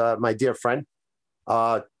course, my dear friend,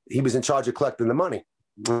 he was in charge of collecting the money.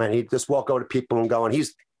 And he'd just walk over to people and go, and he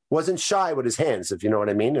wasn't shy with his hands, if you know what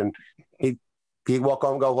I mean. And he'd walk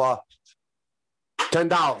over and go,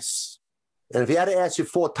 $10. And if he had to ask you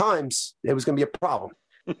 4 times, it was going to be a problem.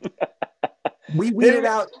 We weeded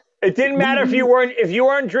out. It didn't matter if you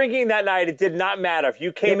weren't drinking that night. It did not matter. If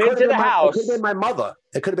you came into the house. It could have been my mother.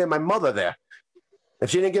 It could have been my mother there. If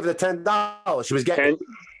she didn't give the $10, she was getting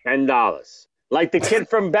 $10. Like the kid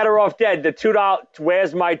from Better Off Dead, the $2.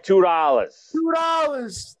 Where's my $2?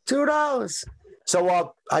 $2.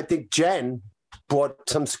 So I think Jen brought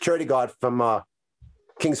some security guard from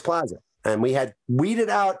Kings Plaza, and we had weeded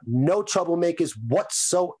out no troublemakers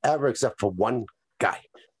whatsoever except for one guy.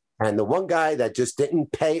 And the one guy that just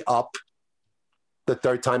didn't pay up the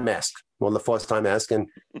 3rd time ask, the 4th time ask, and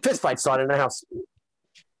fist fight started in the house.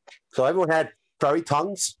 So everyone had furry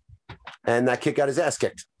tongues, and that kid got his ass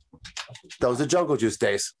kicked. Those are Jungle Juice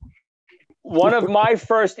days. One of my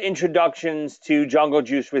first introductions to Jungle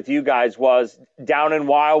Juice with you guys was down in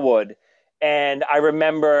Wildwood. And I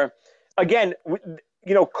remember, again,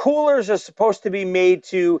 coolers are supposed to be made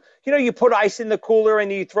to, you put ice in the cooler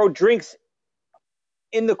and you throw drinks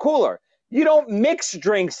in the cooler. You don't mix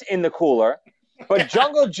drinks in the cooler. but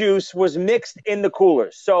Jungle Juice was mixed in the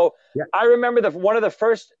coolers. So Yeah. I remember one of the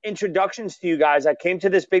first introductions to you guys. I came to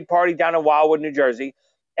this big party down in Wildwood, New Jersey,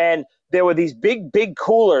 and there were these big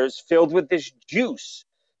coolers filled with this juice.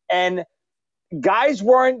 And guys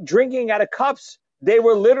weren't drinking out of cups. They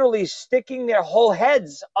were literally sticking their whole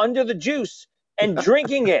heads under the juice and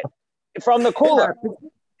drinking it from the cooler.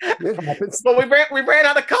 It happens. But we ran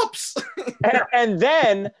out of cups. and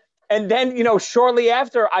then shortly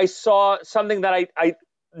after, I saw something that I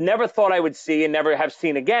never thought I would see and never have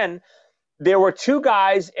seen again. There were two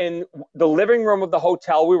guys in the living room of the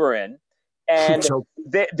hotel we were in, and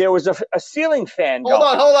there was a ceiling fan going.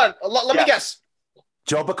 Hold on. Let me guess.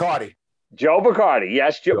 Joe Bacardi. Joe Bacardi,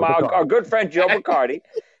 yes, Bacardi. Our good friend Joe Bacardi.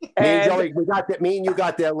 Me and you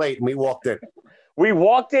got there late, and we walked in. We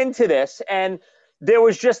walked into this, and there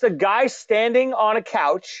was just a guy standing on a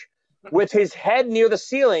couch with his head near the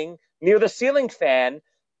ceiling fan.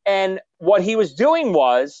 And what he was doing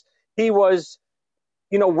was he was,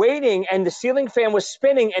 waiting, and the ceiling fan was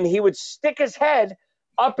spinning, and he would stick his head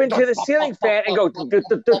up into the ceiling fan and go,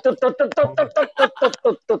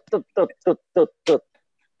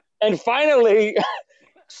 and finally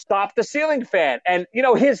stop the ceiling fan. And,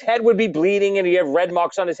 his head would be bleeding, and he had red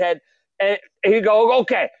marks on his head. And he'd go,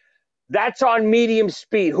 okay, that's on medium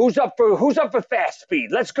speed. Who's up for fast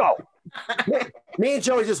speed? Let's go. Me and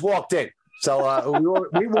Joey just walked in. So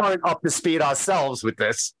we weren't up to speed ourselves with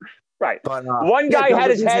this. Right. But one guy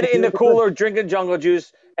had his head in the cooler drinking Jungle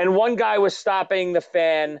Juice, and one guy was stopping the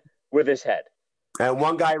fan with his head. And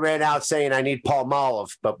one guy ran out saying, I need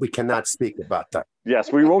Palmolive, but we cannot speak about that.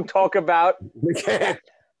 Yes, we won't talk about. We can't.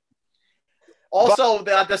 Also,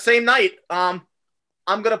 the same night, I'm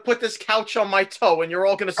going to put this couch on my toe, and you're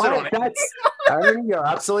all going to sit on it. You're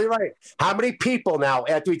absolutely right. How many people now,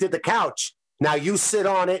 after we did the couch, now you sit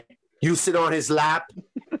on it, you sit on his lap,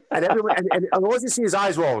 and everyone, and all you see his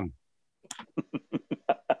eyes rolling.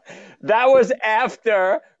 That was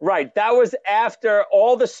after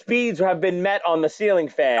all the speeds have been met on the ceiling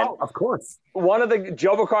fan. Oh, of course.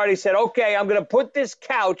 Joe Bacardi said, okay, I'm going to put this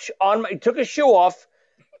couch on he took his shoe off,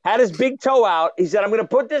 had his big toe out. He said, I'm going to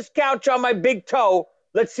put this couch on my big toe.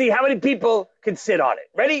 Let's see how many people can sit on it.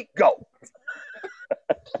 Ready? Go.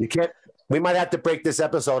 You can't. We might have to break this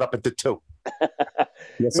episode up into two.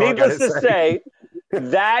 Needless to say,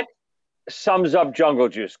 that sums up Jungle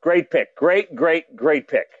Juice. Great pick. Great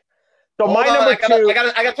pick. So Hold my on, number two. I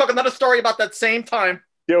got to talk another story about that same time.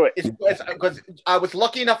 Do it. Because I was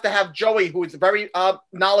lucky enough to have Joey, who is very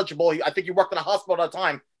knowledgeable. I think you worked in a hospital at the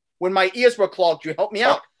time. When my ears were clogged, you helped me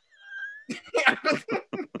out. I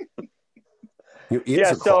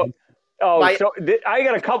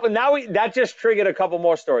got a couple. That just triggered a couple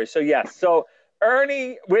more stories. So yes. So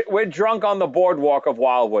Ernie, we're drunk on the boardwalk of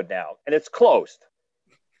Wildwood now, and it's closed.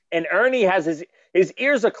 And Ernie has his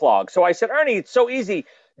ears are clogged. So I said, Ernie, it's so easy.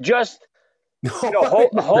 Just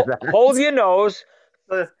hold your nose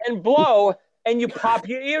and blow, and you pop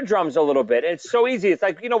your eardrums a little bit. And it's so easy. It's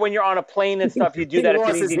like, when you're on a plane and stuff, you do that. It's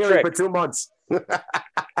an easy trick. For 2 months.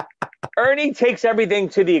 Ernie takes everything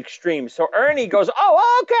to the extreme. So Ernie goes,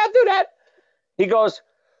 oh, okay, I'll do that. He goes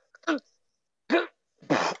out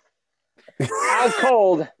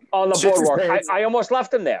cold on the boardwalk. I almost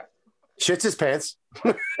left him there. Shits his pants.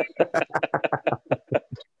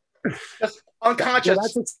 Just unconscious. Yeah,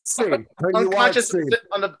 that's extreme. Unconscious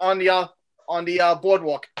on the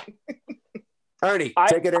boardwalk. Ernie,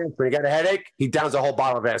 take an aspirin. You got a headache? He downs a whole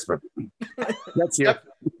bottle of aspirin. That's you.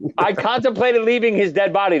 I contemplated leaving his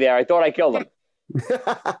dead body there. I thought I killed him.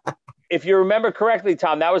 If you remember correctly,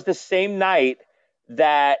 Tom, that was the same night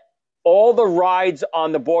that all the rides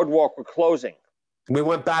on the boardwalk were closing. We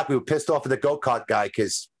went back. We were pissed off at the go-kart guy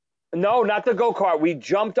because... No, not the go-kart. We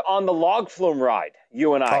jumped on the log flume ride,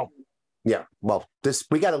 you and I. Oh, yeah. Well,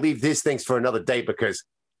 we got to leave these things for another day because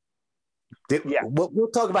we'll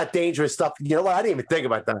talk about dangerous stuff. You know what? I didn't even think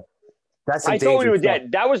about that. I thought we were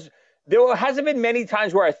dead. There hasn't been many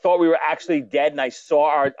times where I thought we were actually dead and I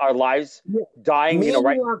saw our lives dying. Me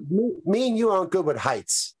and you aren't good with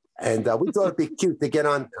heights. And we thought it'd be cute to get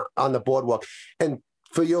on the boardwalk. And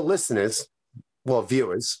for your listeners,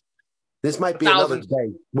 viewers, this might be another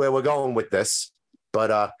day where we're going with this.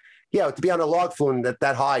 But to be on a log flume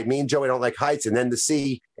that high, me and Joey don't like heights. And then to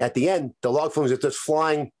see at the end, the log flumes are just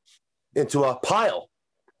flying into a pile.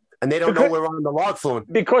 And they don't know we're on the log flume.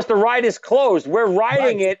 Because the ride is closed. We're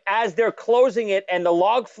riding it as they're closing it, and the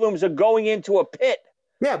log flumes are going into a pit.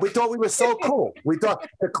 Yeah, we thought we were so cool. We thought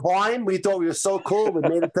the climb, we thought we were so cool. We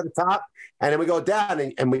made it to the top. And then we go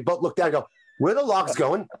down, and we both look down and go, where are the logs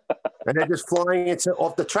going? And they're just flying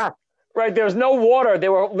off the track. Right, there was no water. They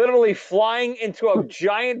were literally flying into a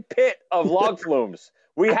giant pit of log flumes.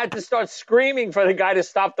 We had to start screaming for the guy to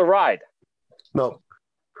stop the ride. No.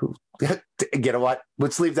 You know what?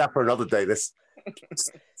 Let's leave that for another day. This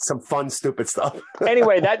some fun, stupid stuff.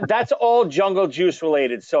 Anyway, that's all Jungle Juice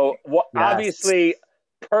related. So Yes. obviously,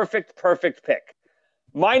 perfect pick.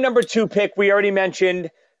 My number 2 pick, we already mentioned.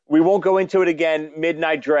 We won't go into it again.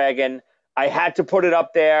 Midnight Dragon. I had to put it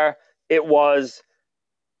up there.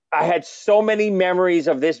 I had so many memories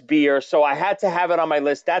of this beer, so I had to have it on my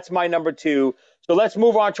list. That's my number 2. So let's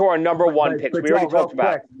move on to our number 1 picks. We already talked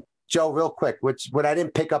about. Joe, real quick, what I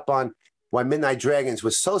didn't pick up on why Midnight Dragons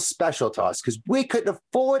was so special to us, because we couldn't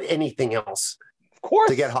afford anything else Of course.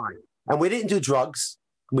 to get high. And we didn't do drugs.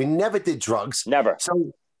 We never did drugs. Never.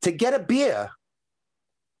 So to get a beer,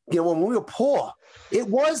 when we were poor, it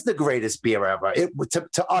was the greatest beer ever.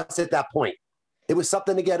 To us at that point. It was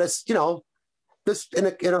something to get us, just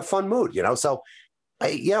in a fun mood, So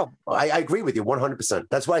I agree with you 100%.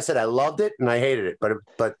 That's why I said I loved it and I hated it, but it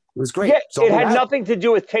was great. Yeah, So it had nothing to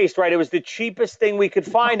do with taste, right? It was the cheapest thing we could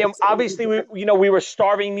find, and obviously, we were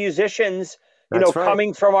starving musicians, That's right.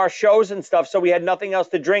 coming from our shows and stuff, so we had nothing else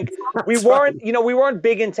to drink. We That's weren't, right. we weren't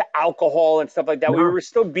big into alcohol and stuff like that. No. We were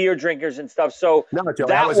still beer drinkers and stuff. So No, Joe,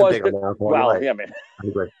 that I wasn't was big on alcohol. well, Right. yeah, man. I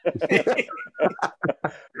agree.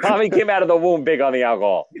 Tommy came out of the womb big on the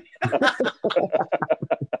alcohol.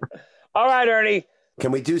 All right, Ernie.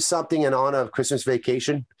 Can we do something in honor of Christmas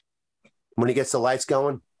Vacation? When he gets the lights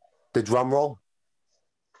going, the drum roll.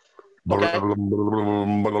 Okay.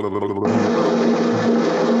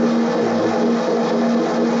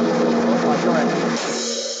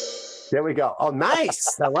 There we go. Oh,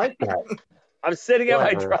 nice. I like that. I'm sitting at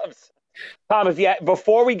my Yeah. drums. Tom,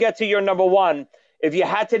 before we get to your number 1, if you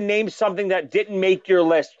had to name something that didn't make your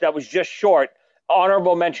list, that was just short,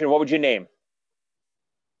 honorable mention, what would you name?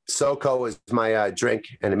 SoCo was my drink,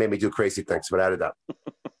 and it made me do crazy things, without a doubt.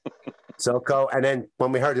 SoCo, and then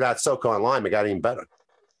when we heard about SoCo online, it got even better.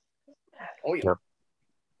 Oh, yeah.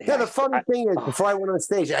 Yeah, the funny thing is, before I went on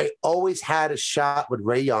stage, I always had a shot with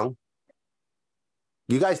Ray Young.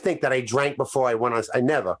 You guys think that I drank before I went on? I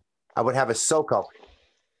never. I would have a SoCo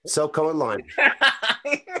and lime.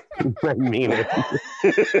 I mean it.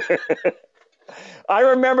 I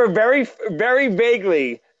remember very, very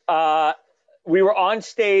vaguely, we were on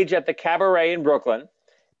stage at the Cabaret in Brooklyn,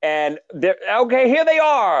 and here they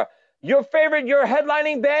are. Your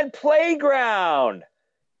headlining band, Playground.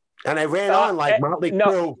 And I ran on like Motley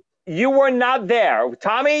Crue. You were not there.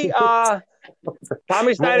 Tommy slid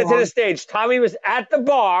into the stage. Tommy was at the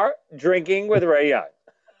bar drinking with Ray Young.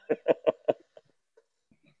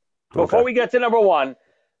 Before we get to number 1,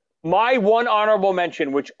 my one honorable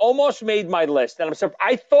mention, which almost made my list, and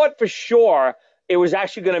I thought for sure it was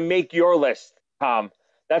actually going to make your list, Tom.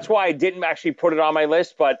 That's why I didn't actually put it on my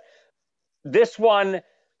list, but this one,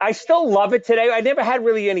 I still love it today. I never had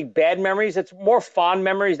really any bad memories. It's more fond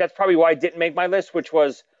memories. That's probably why I didn't make my list, which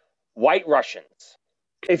was White Russians.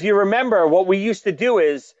 If you remember, what we used to do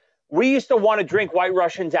is we used to want to drink White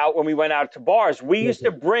Russians out when we went out to bars. We used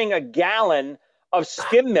to bring a gallon of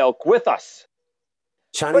skim milk with us.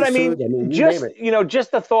 Chinese But I mean, food,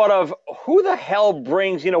 just the thought of who the hell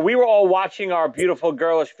brings, we were all watching our beautiful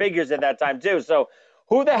girlish figures at that time too. So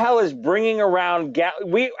who the hell is bringing around,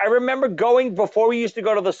 I remember going, before we used to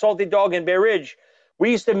go to the Salty Dog in Bay Ridge,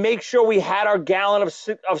 we used to make sure we had our gallon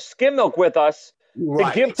of skim milk with us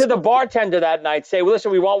to give to the bartender that night. Say, well,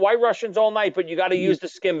 listen, we want White Russians all night, but you got to use the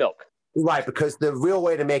skim milk. Right, because the real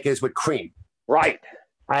way to make it is with cream. Right.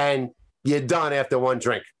 And you're done after one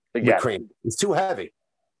drink with cream. It's too heavy.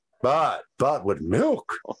 But with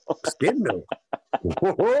milk, skim milk.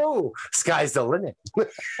 Whoa, sky's the limit.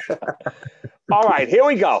 All right, here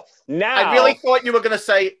we go. Now, I really thought you were going to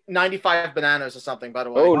say 95 bananas or something, by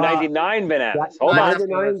the way. Oh, 99 bananas. Hold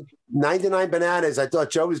on. 99 bananas. I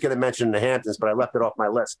thought Joe was going to mention the Hamptons, but I left it off my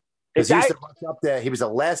list. Because he used to rush up there. He was the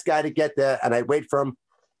last guy to get there, and I'd wait for him,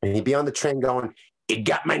 and he'd be on the train going, "You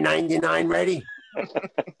got my 99 ready?"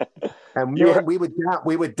 And man, we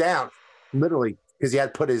were down, literally, because he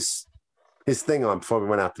had put his thing on before we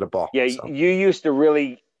went out to the bar. Yeah, so. You used to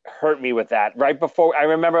really hurt me with that. Right before, I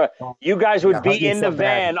remember you guys would be in the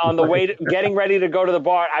van on the way to getting ready to go to the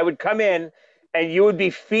bar. I would come in, and you would be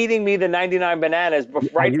feeding me the 99 bananas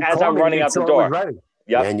right as I'm running out the door.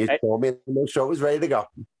 Yep. And you told me to make sure it was ready to go.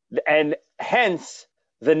 And hence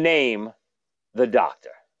the name, The Doctor.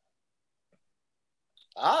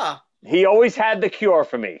 Ah. He always had the cure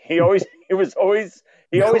for me. He always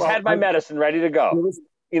had my medicine ready to go.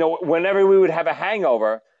 Whenever we would have a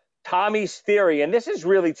hangover, Tommy's theory, and this is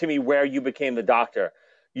really to me where you became the doctor.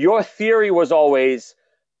 Your theory was always,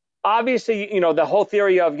 obviously, the whole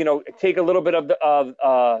theory of, take a little bit of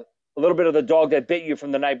the dog that bit you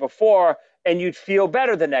from the night before, and you'd feel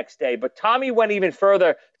better the next day. But Tommy went even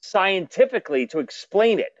further scientifically to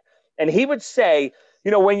explain it. And he would say,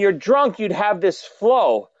 when you're drunk, you'd have this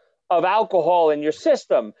flow of alcohol in your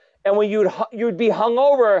system. And when you'd be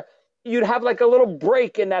hungover, you'd have like a little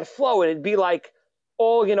break in that flow, and it'd be like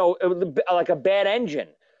like a bad engine.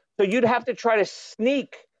 So you'd have to try to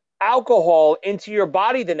sneak alcohol into your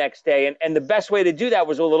body the next day. And the best way to do that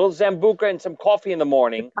was a little Sambuca and some coffee in the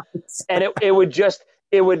morning. And it would just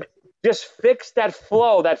fix that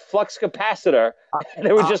flow, that flux capacitor, and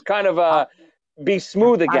it would just kind of be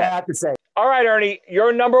smooth again. I have to say. All right, Ernie,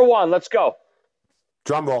 you're number one. Let's go.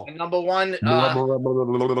 Drum roll. Number one, I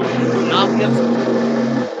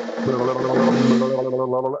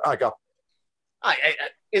go.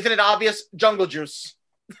 isn't it obvious? Jungle Juice.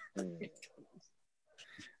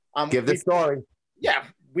 Give the story. Yeah,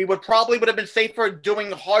 we would have been safer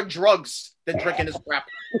doing hard drugs than drinking this crap,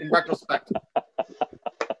 in retrospect.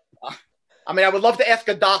 I would love to ask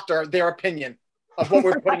a doctor their opinion of what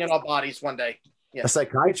we're putting in our bodies one day. Yeah. A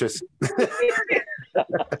psychiatrist.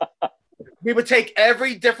 We would take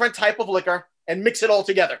every different type of liquor and mix it all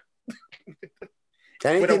together.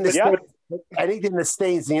 Anything that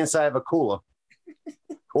stains the inside of a cooler.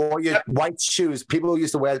 Or your white shoes. People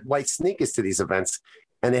used to wear white sneakers to these events,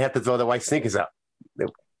 and they have to throw the white sneakers out. They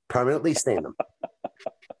permanently stain them.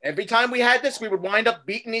 Every time we had this, we would wind up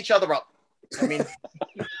beating each other up.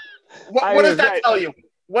 What does that tell you?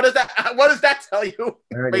 What does that tell you?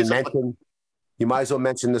 You might as well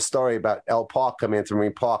mention the story about El Park coming into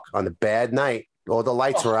Marine Park on the bad night. All the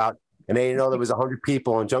lights were out, and they didn't know there was 100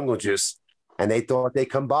 people on Jungle Juice, and they thought they'd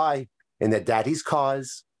come by in their daddy's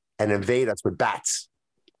cars and invade us with bats.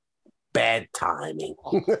 Bad timing.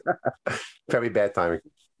 Very bad timing.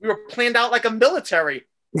 We were planned out like a military.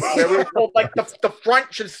 Where we were told like the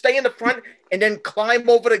front should stay in the front and then climb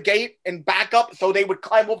over the gate and back up, so they would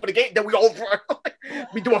climb over the gate. Then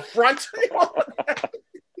we do a front.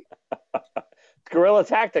 Guerrilla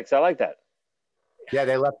tactics. I like that. Yeah,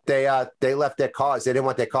 they left their cars. They didn't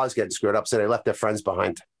want their cars getting screwed up, so they left their friends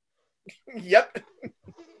behind. Yep.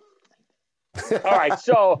 All right.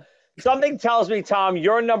 So something tells me, Tom,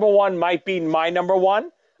 your number one might be my number one.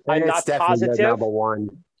 I'm not positive. Number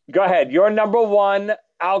one. Go ahead. Your number one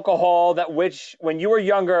alcohol which when you were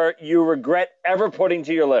younger you regret ever putting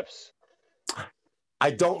to your lips.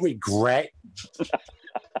 I don't regret,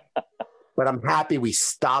 but I'm happy we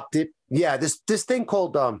stopped it. Yeah, this thing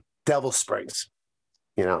called Devil Springs,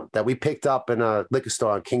 that we picked up in a liquor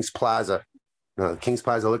store on Kings Plaza, Kings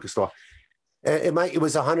Plaza liquor store. It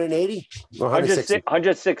was 180 or 160.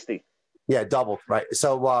 160. Yeah, doubled, right?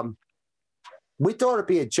 So we thought it'd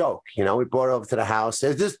be a joke, we brought it over to the house.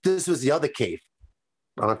 This was the other cave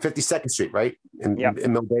on 52nd Street, right? In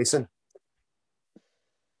Mill Basin.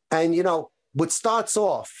 And, what starts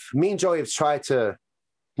off, me and Joey have tried to,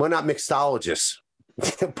 we're not mixologists,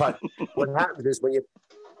 but what happens is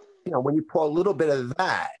when you pour a little bit of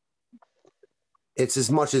that, it's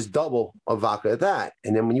as much as double of vodka of that.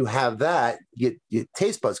 And then when you have that, your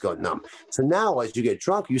taste buds go numb. So now as you get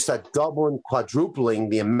drunk, you start doubling, quadrupling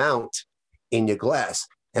the amount in your glass.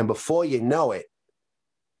 And before you know it,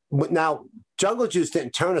 now Jungle Juice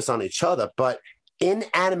didn't turn us on each other, but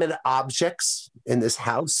inanimate objects in this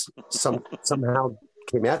house somehow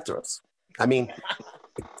came after us.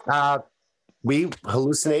 We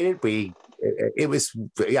hallucinated. It was,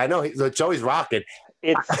 I know Joey's rocking.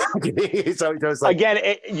 It's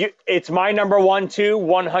my number one too,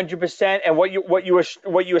 100%. And what you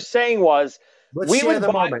were saying was we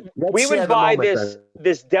would buy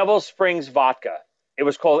this Devil Springs vodka. It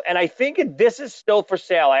was called, and I think this is still for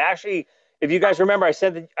sale. I actually, if you guys remember, I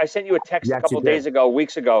sent you a text a couple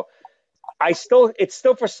weeks ago. It's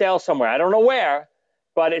still for sale somewhere. I don't know where,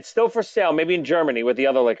 but it's still for sale. Maybe in Germany with the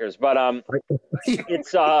other liquors. But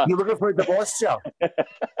it's you're looking for a divorce show.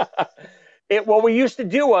 What we used to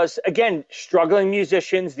do was, again, struggling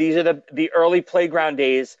musicians. These are the early playground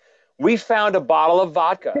days. We found a bottle of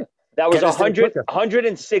vodka that was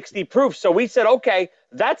 160 proof. So we said, okay,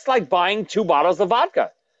 that's like buying 2 bottles of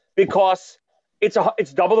vodka because it's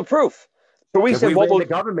double the proof. So we said, the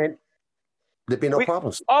government, there'd be no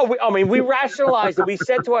problems. We rationalized it. We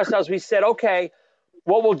said to ourselves, okay,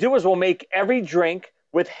 what we'll do is we'll make every drink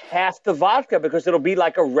with half the vodka because it'll be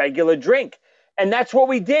like a regular drink. And that's what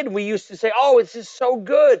we did. We used to say, this is so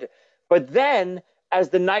good. But then as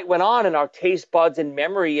the night went on and our taste buds and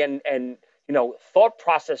memory and thought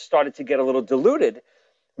process started to get a little diluted,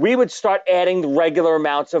 we would start adding regular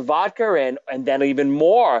amounts of vodka and then even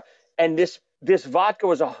more. And this this vodka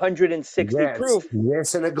was 160 Yes, proof.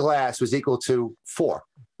 this in a glass was equal to 4.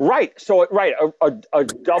 Right. So, right. A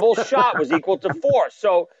double shot was equal to 4.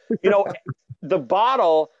 So, the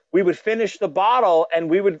bottle, we would finish the bottle and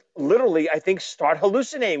we would literally, I think, start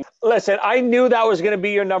hallucinating. Listen, I knew that was going to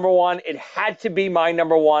be your number one. It had to be my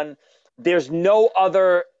number one. There's no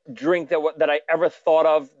other drink that I ever thought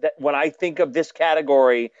of that when I think of this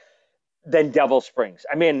category than Devil Springs.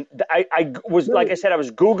 I mean, I was, like I said, I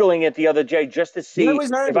was Googling it the other day just to see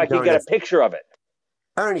if I could get a picture of it.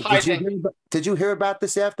 Ernie, did you hear about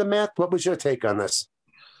this aftermath? What was your take on this?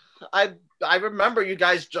 I remember you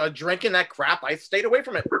guys drinking that crap. I stayed away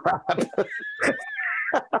from it.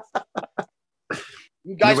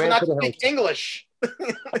 You guys do not speak English.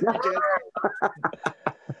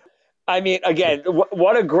 I mean, again,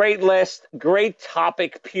 what a great list, great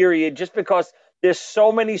topic, period, just because there's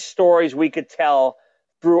so many stories we could tell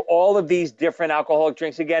through all of these different alcoholic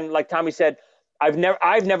drinks. Again, like Tommy said, I've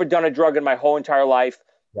never done a drug in my whole entire life.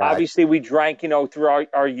 Right. Obviously, we drank, through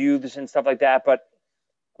our youths and stuff like that. But,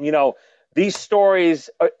 these stories,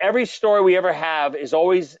 every story we ever have it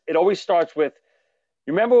always starts with,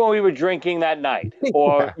 you remember when we were drinking that night?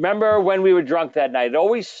 Or remember when we were drunk that night? It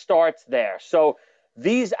always starts there. So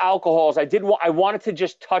these alcohols, I wanted to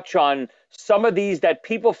just touch on some of these that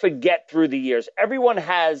people forget through the years. Everyone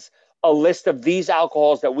has a list of these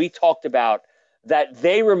alcohols that we talked about that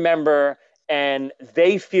they remember and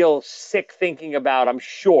they feel sick thinking about, I'm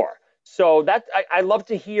sure. So I love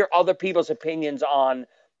to hear other people's opinions on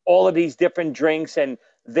all of these different drinks and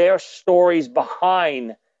their stories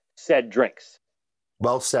behind said drinks.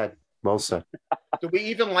 Well said. Well said. Do we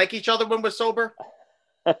even like each other when we're sober?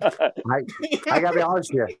 I gotta be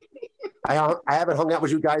honest here. I haven't hung out with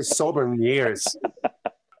you guys sober in years.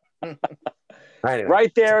 Anyway.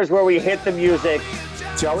 Right there is where we hit the music.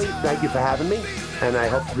 Joey, thank you for having me, and I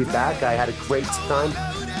hope to be back. I had a great time.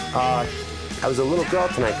 I was a little girl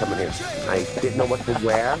tonight coming here. I didn't know what to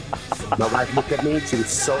wear. My wife looked at me. She was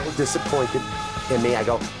so disappointed in me. I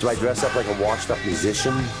go, do I dress up like a washed-up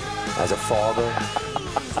musician, as a father,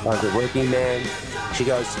 as a working man? She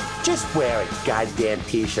goes, just wear a goddamn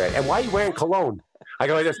T-shirt. And why are you wearing cologne? I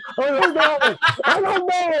go like this, I don't know. I don't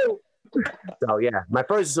know. So, yeah, my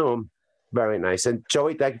first Zoom, very nice. And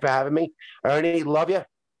Joey, thank you for having me. Ernie, love you.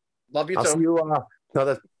 Love you I'll too. see you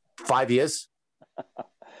another 5 years.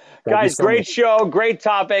 Guys, great show, great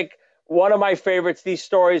topic. One of my favorites. These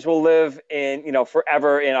stories will live in,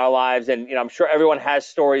 forever in our lives. And, I'm sure everyone has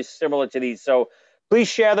stories similar to these. So please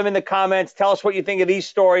share them in the comments. Tell us what you think of these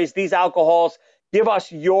stories, these alcohols. Give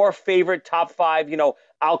us your favorite top 5,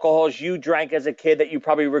 alcohols you drank as a kid that you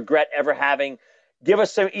probably regret ever having. Give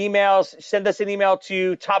us some emails. Send us an email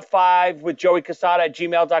to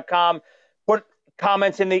top5withjoeycasada@gmail.com. Put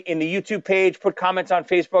comments in the YouTube page. Put comments on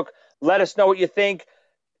Facebook. Let us know what you think.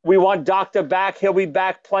 We want Doctor back. He'll be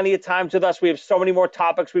back plenty of times with us. We have so many more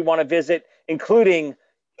topics we want to visit, including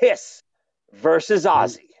Kiss versus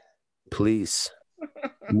Ozzy. Please.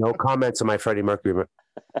 No comments on my Freddie Mercury.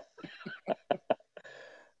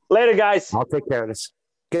 Later, guys. I'll take care of this.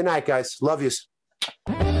 Good night, guys. Love yous.